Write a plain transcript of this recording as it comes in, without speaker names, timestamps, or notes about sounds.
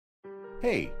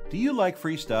Hey, do you like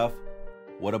free stuff?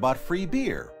 What about free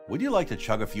beer? Would you like to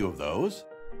chug a few of those?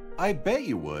 I bet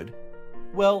you would.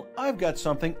 Well, I've got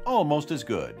something almost as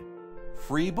good.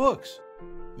 Free books.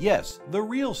 Yes, the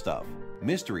real stuff.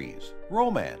 Mysteries,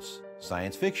 romance,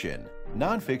 science fiction,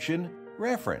 nonfiction,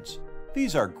 reference.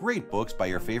 These are great books by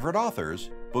your favorite authors,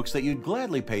 books that you'd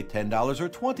gladly pay $10 or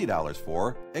 $20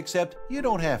 for, except you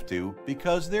don't have to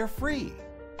because they're free.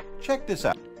 Check this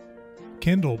out.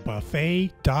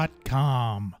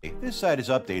 KindleBuffet.com. This site is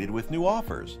updated with new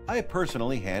offers. I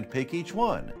personally handpick each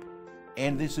one.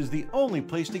 And this is the only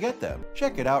place to get them.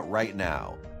 Check it out right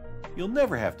now. You'll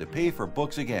never have to pay for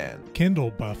books again.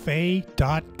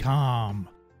 KindleBuffet.com.